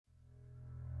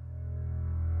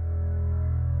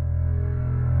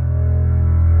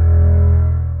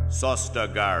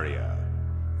Sostagaria.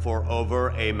 For over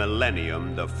a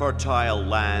millennium, the fertile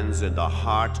lands in the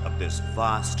heart of this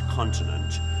vast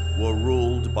continent were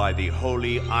ruled by the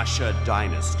Holy Asha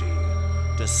dynasty,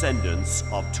 descendants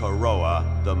of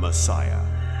Taroa the Messiah.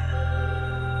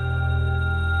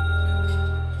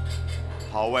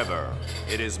 However,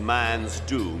 it is man's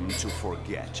doom to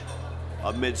forget.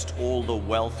 Amidst all the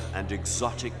wealth and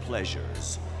exotic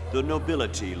pleasures, the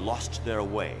nobility lost their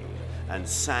way and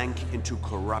sank into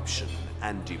corruption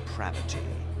and depravity,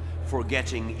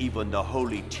 forgetting even the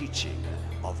holy teaching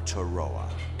of Taroa.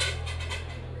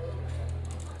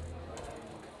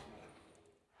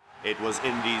 It was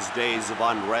in these days of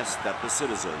unrest that the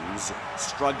citizens,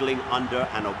 struggling under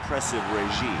an oppressive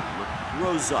regime,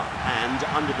 rose up and,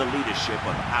 under the leadership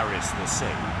of Aris the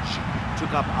Sage,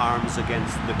 took up arms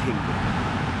against the kingdom.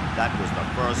 That was the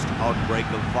first outbreak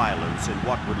of violence in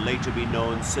what would later be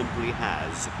known simply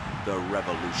as the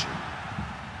Revolution.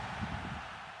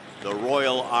 The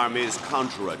royal army's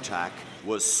counterattack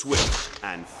was swift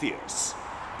and fierce,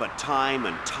 but time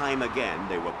and time again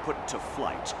they were put to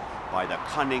flight by the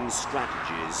cunning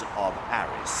strategies of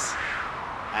Aris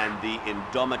and the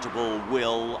indomitable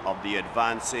will of the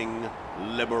advancing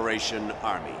Liberation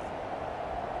Army.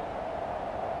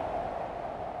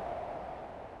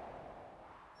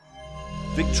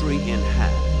 Victory in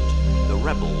hand, the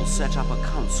rebels set up a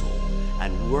council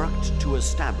and worked to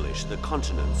establish the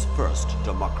continent's first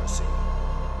democracy.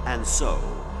 And so,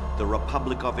 the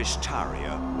Republic of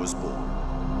Ishtaria was born.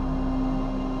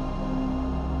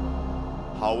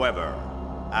 However,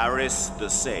 Aris the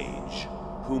Sage,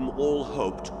 whom all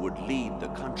hoped would lead the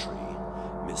country,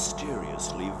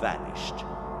 mysteriously vanished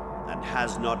and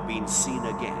has not been seen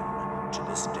again to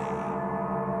this day.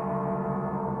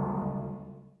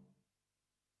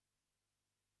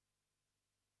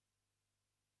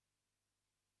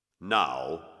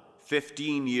 Now,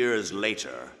 15 years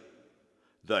later,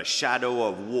 the shadow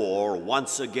of war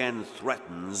once again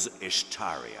threatens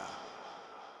Ishtaria.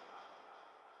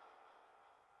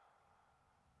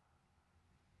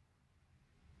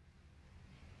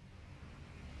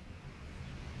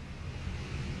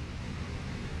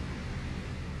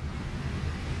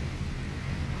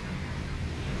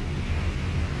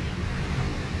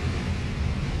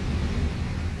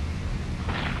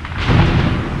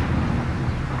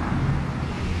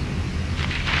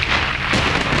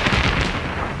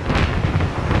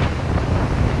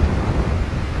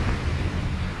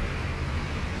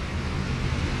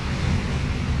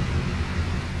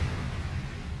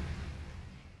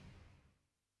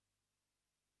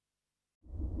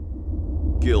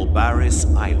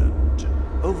 Gilbaris Island.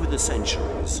 Over the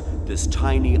centuries, this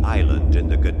tiny island in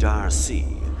the Gadar Sea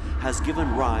has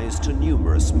given rise to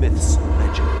numerous myths and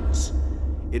legends.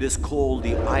 It is called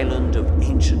the Island of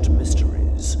Ancient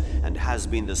Mysteries and has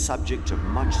been the subject of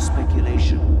much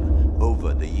speculation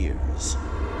over the years.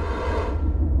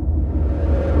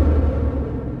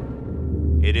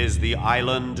 It is the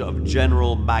island of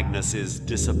General Magnus's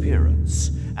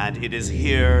disappearance, and it is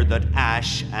here that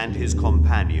Ash and his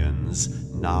companions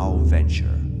now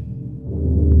venture.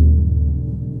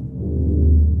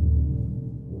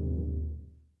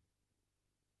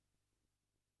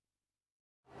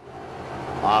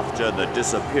 After the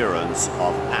disappearance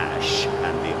of Ash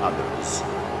and the others,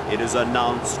 it is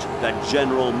announced that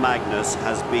General Magnus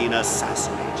has been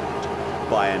assassinated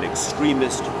by an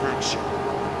extremist faction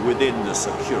within the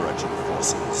security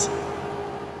forces.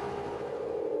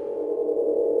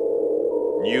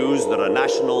 News that a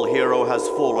national hero has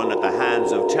fallen at the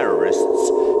hands of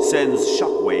terrorists sends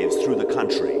shockwaves through the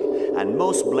country, and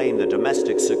most blame the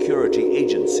domestic security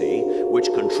agency, which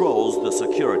controls the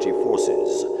security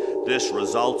forces. This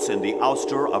results in the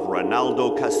ouster of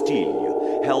Ronaldo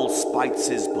Castile, Hell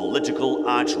Spites' political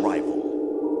arch-rival.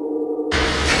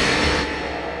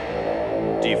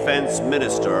 Defense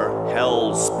Minister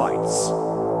Hell Spites,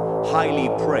 highly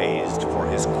praised for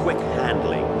his quick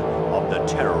handling of the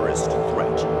terrorist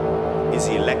threat, is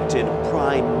elected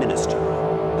Prime Minister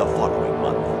the following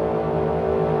month.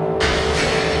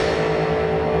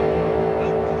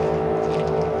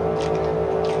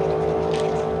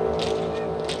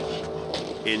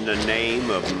 In the name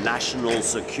of national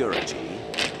security,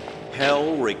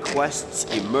 Hell requests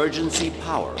emergency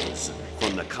powers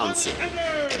from the Council.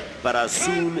 But as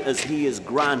soon as he is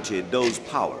granted those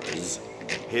powers,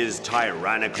 his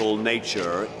tyrannical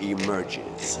nature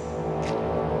emerges.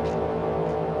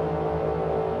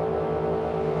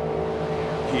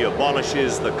 He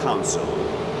abolishes the Council,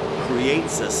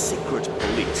 creates a secret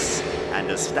police, and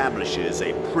establishes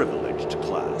a privileged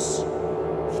class.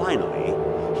 Finally,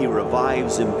 he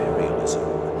revives imperialism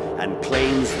and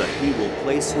claims that he will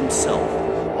place himself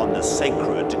on the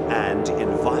sacred and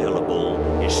inviolable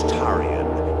Ishtarian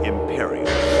Imperium.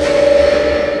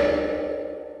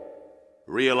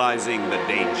 Realizing the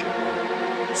danger,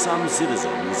 some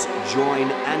citizens join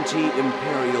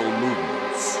anti-imperial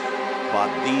movements,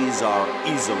 but these are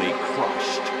easily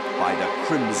crushed by the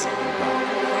Crimson Guard.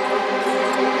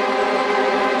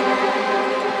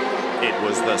 It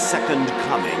was the second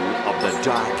coming of the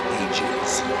Dark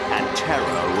Ages, and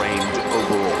terror reigned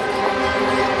over all.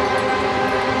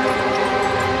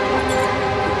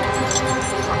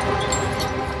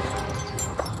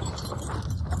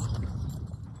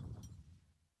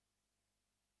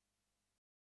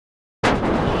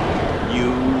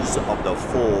 News of the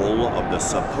fall of the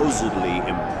supposedly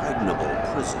impregnable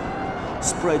prison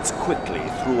spreads quickly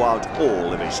throughout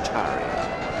all of Ishtaria,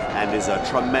 and is a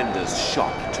tremendous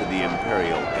shock to the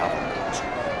Imperial government,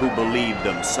 who believe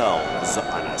themselves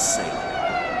unassailable.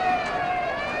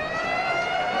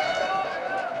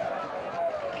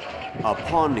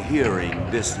 Upon hearing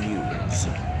this news,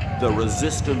 the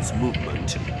resistance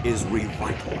movement is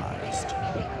revitalized.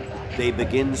 They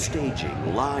begin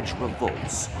staging large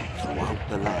revolts throughout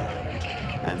the land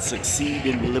and succeed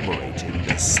in liberating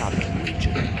the southern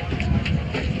region.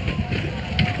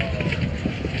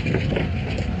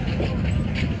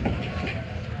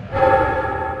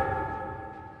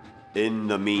 In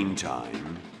the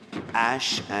meantime,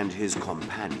 Ash and his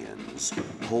companions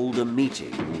hold a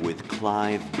meeting with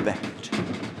Clive Beckett,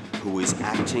 who is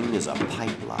acting as a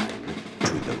pipeline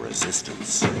to the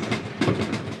resistance.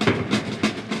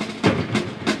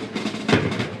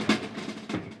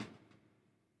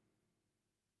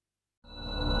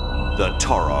 The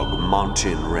Torog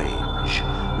mountain range,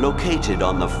 located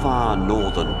on the far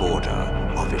northern border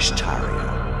of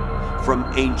Ishtaria.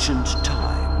 From ancient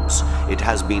times, it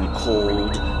has been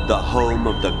called the home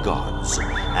of the gods,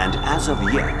 and as of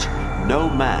yet, no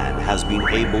man has been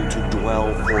able to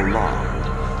dwell for long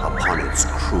upon its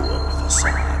cruel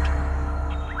facade.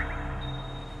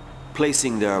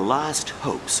 Placing their last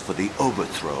hopes for the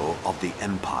overthrow of the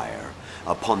Empire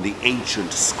upon the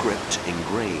ancient script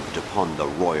engraved upon the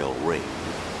royal ring,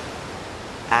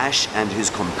 Ash and his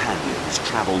companions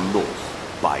travel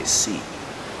north by sea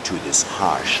to this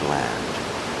harsh land.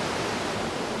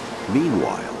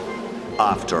 Meanwhile,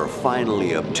 after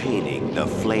finally obtaining the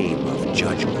Flame of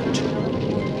Judgment,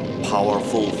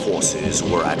 powerful forces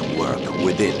were at work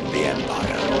within the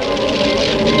Empire.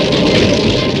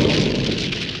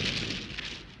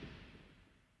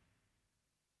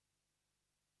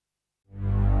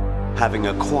 Having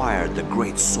acquired the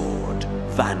great sword,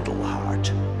 Vandal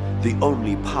Heart, the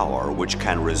only power which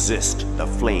can resist the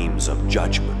flames of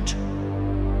judgment,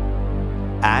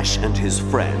 Ash and his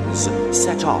friends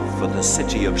set off for the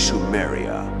city of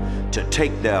Shumeria to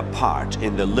take their part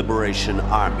in the Liberation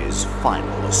Army's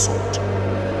final assault.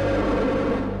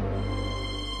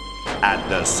 At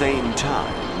the same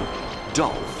time,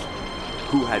 Dolph,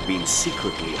 who had been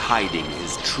secretly hiding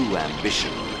his true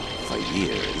ambition for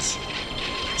years,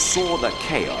 saw the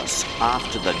chaos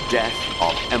after the death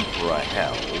of Emperor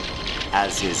Hell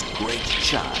as his great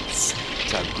chance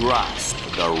to grasp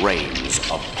the reins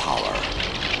of power.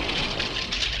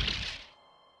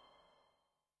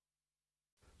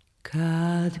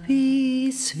 Kad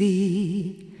bi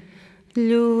svi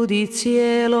ljudi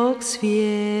cijelog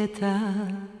svijeta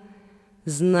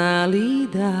znali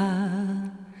da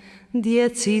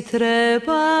djeci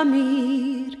treba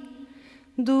mir,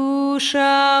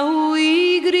 duša u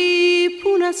igri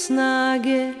puna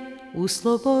snage u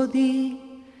slobodi,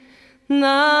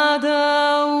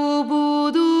 nada u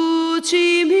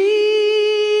budući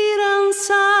miran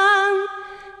san.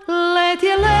 Let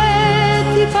je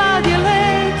let i pad je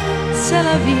let, c'est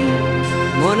la vie,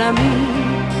 mon ami.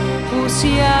 U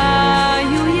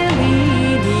sjaju je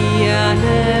linija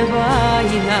neba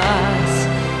i nas.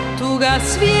 Tuga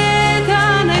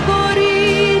svijeta ne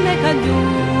gori, neka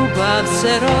ljubav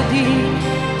se rodi.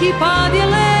 I pad je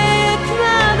let,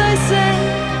 nadaj se,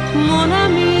 mon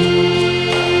ami.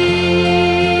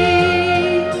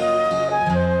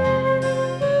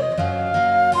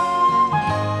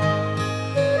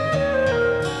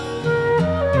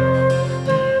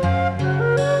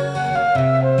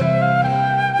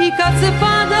 Kad se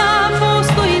pada,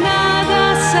 postoji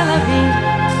nada, c'est la vie,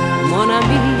 mon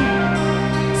ami.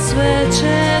 Sve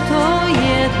će to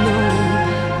jednom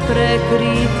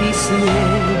prekriti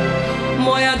snijeg.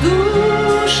 Moja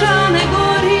duša ne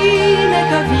gori,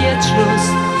 neka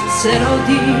vječnost se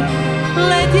rodi.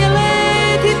 Let je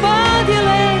let i pad je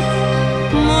let,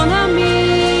 mon ami.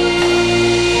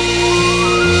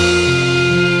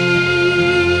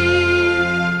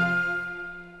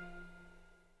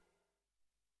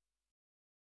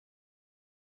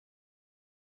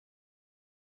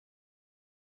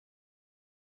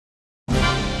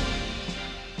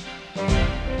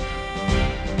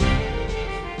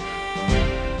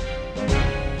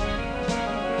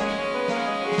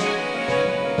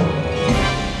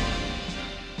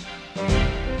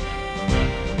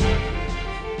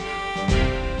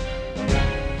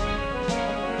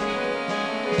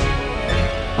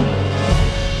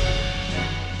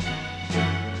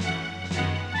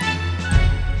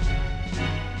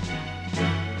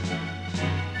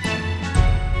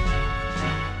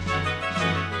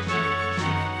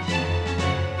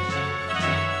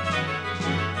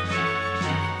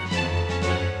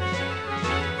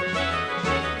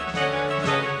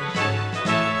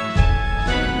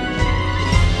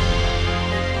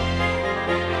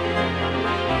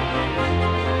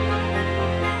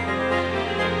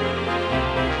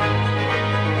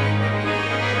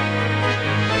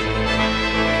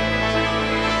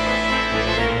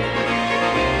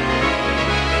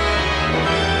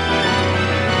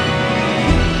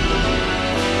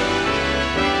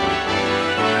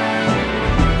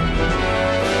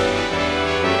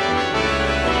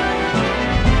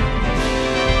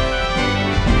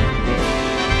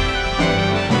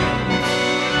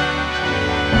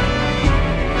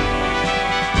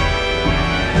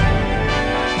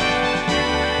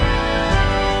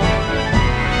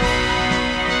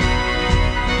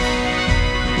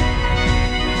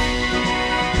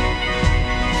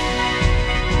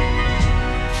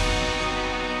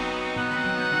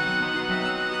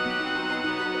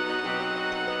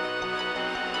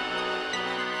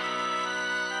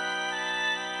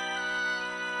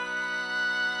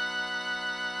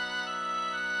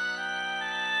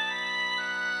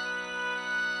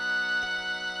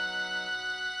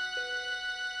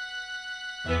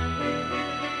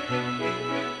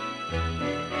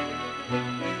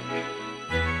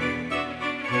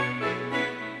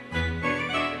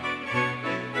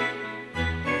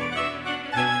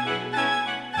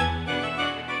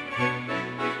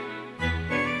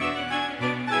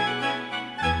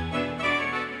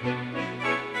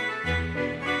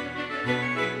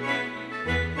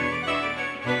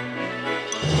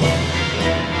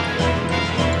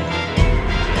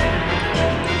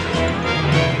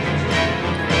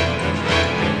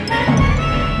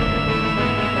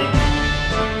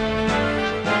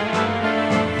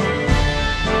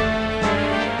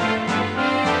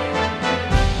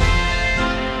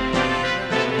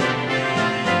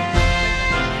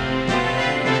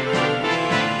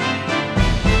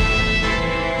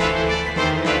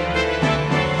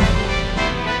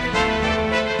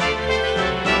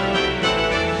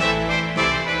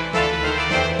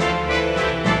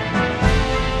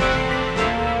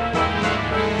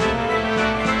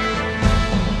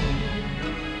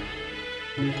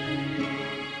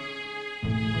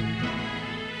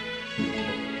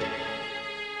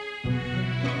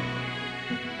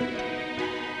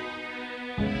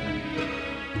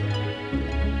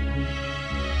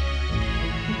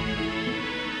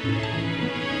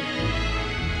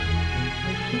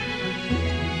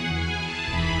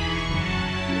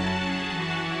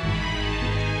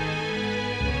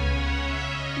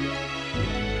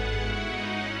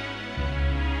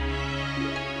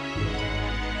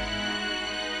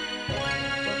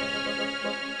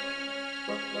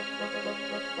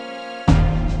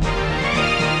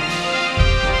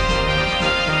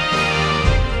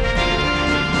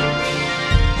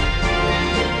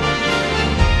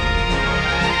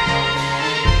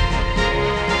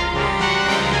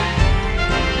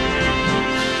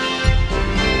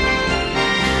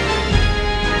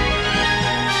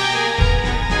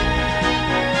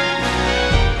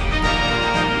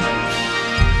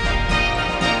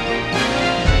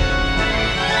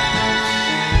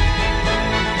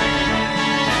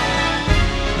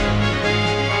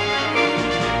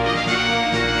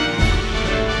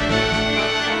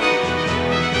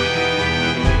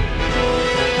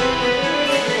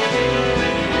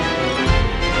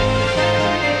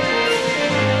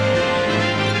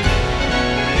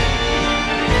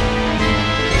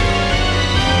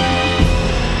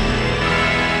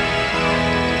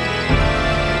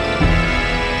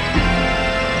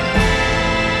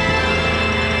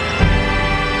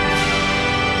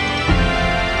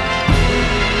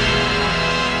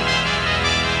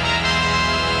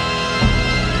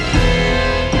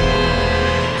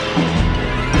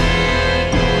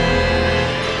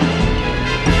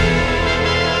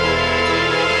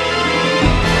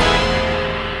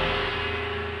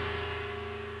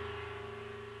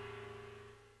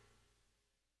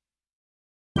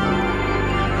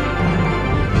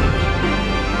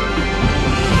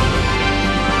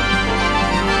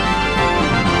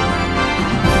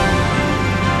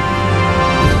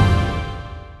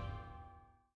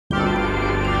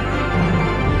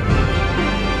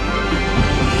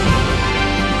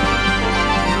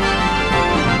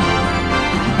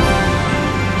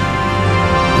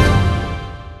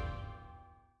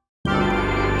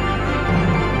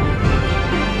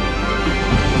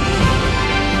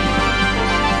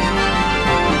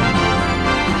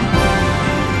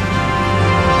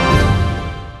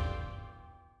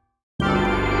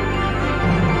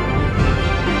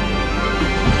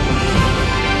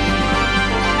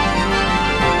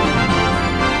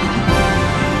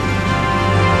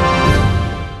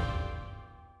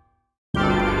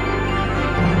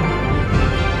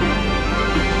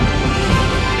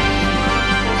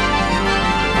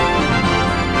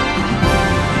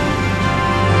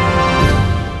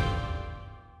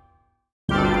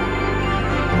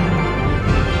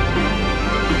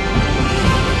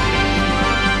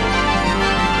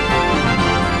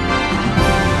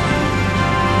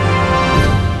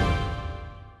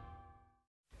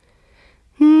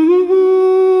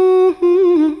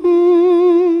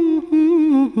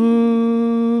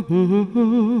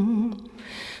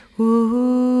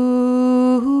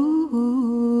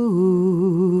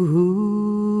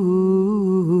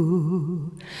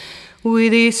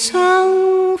 with the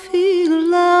sound, feel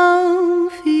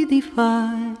love, with the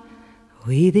fire,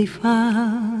 with the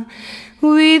fire,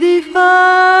 with the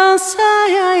fire,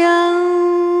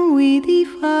 with the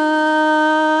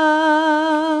fire.